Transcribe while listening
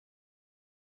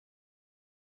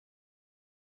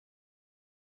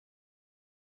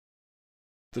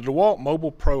The DeWalt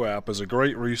Mobile Pro app is a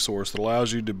great resource that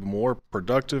allows you to be more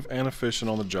productive and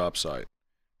efficient on the job site.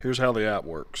 Here's how the app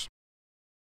works.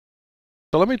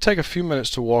 So let me take a few minutes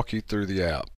to walk you through the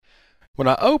app. When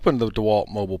I open the DeWalt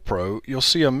Mobile Pro, you'll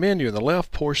see a menu in the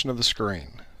left portion of the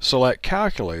screen. Select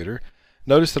Calculator.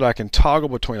 Notice that I can toggle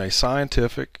between a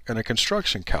scientific and a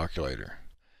construction calculator.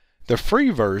 The free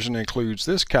version includes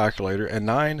this calculator and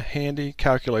 9 handy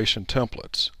calculation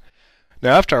templates.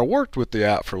 Now, after I worked with the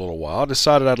app for a little while, I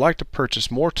decided I'd like to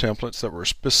purchase more templates that were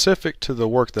specific to the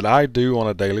work that I do on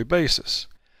a daily basis.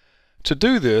 To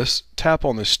do this, tap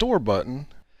on the Store button.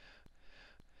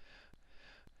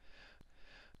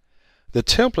 The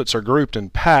templates are grouped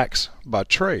in packs by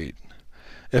trade.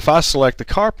 If I select the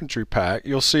carpentry pack,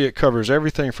 you'll see it covers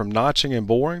everything from notching and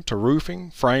boring to roofing,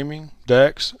 framing,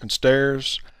 decks, and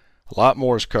stairs. A lot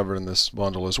more is covered in this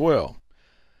bundle as well.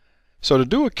 So to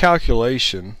do a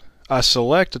calculation, I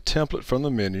select a template from the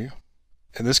menu.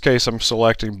 In this case, I'm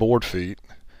selecting board feet.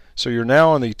 So you're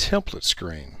now on the template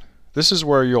screen. This is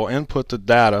where you'll input the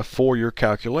data for your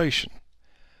calculation.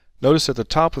 Notice at the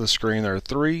top of the screen there are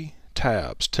 3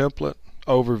 tabs: Template,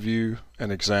 Overview, and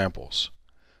Examples.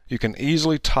 You can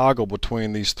easily toggle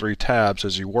between these 3 tabs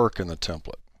as you work in the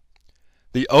template.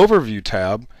 The Overview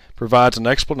tab provides an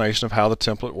explanation of how the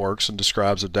template works and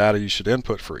describes the data you should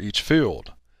input for each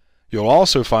field. You'll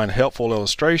also find helpful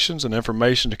illustrations and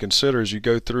information to consider as you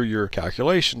go through your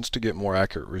calculations to get more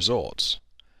accurate results.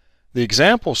 The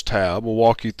Examples tab will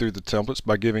walk you through the templates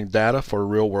by giving data for a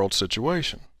real-world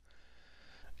situation.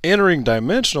 Entering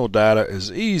dimensional data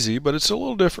is easy, but it's a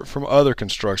little different from other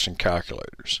construction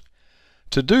calculators.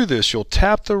 To do this, you'll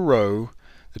tap the row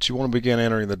that you want to begin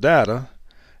entering the data,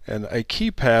 and a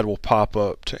keypad will pop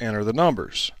up to enter the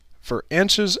numbers. For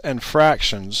inches and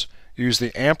fractions, use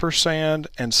the ampersand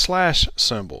and slash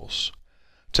symbols.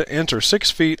 To enter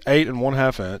 6 feet 8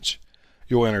 1/2 inch,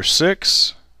 you'll enter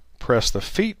 6, press the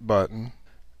feet button,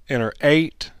 enter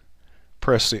 8,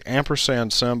 press the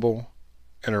ampersand symbol,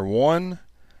 enter 1,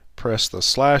 press the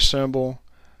slash symbol,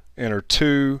 enter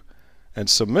 2, and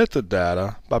submit the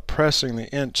data by pressing the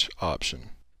inch option.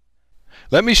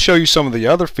 Let me show you some of the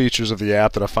other features of the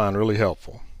app that I find really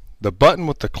helpful. The button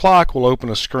with the clock will open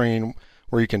a screen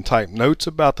where you can type notes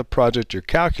about the project you're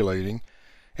calculating,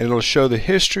 and it'll show the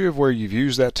history of where you've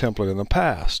used that template in the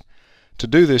past. To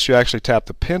do this, you actually tap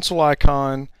the pencil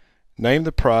icon, name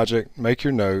the project, make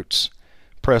your notes,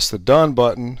 press the Done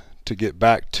button to get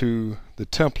back to the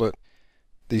template.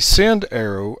 The Send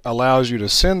arrow allows you to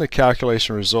send the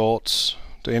calculation results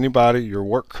to anybody, your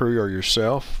work crew or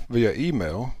yourself, via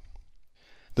email.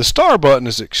 The Star button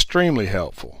is extremely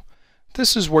helpful.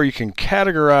 This is where you can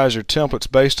categorize your templates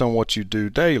based on what you do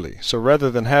daily. So rather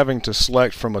than having to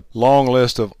select from a long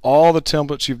list of all the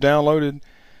templates you've downloaded,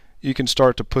 you can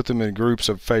start to put them in groups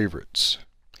of favorites.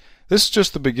 This is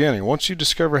just the beginning. Once you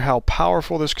discover how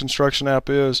powerful this construction app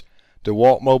is,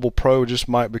 DeWalt Mobile Pro just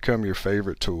might become your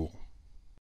favorite tool.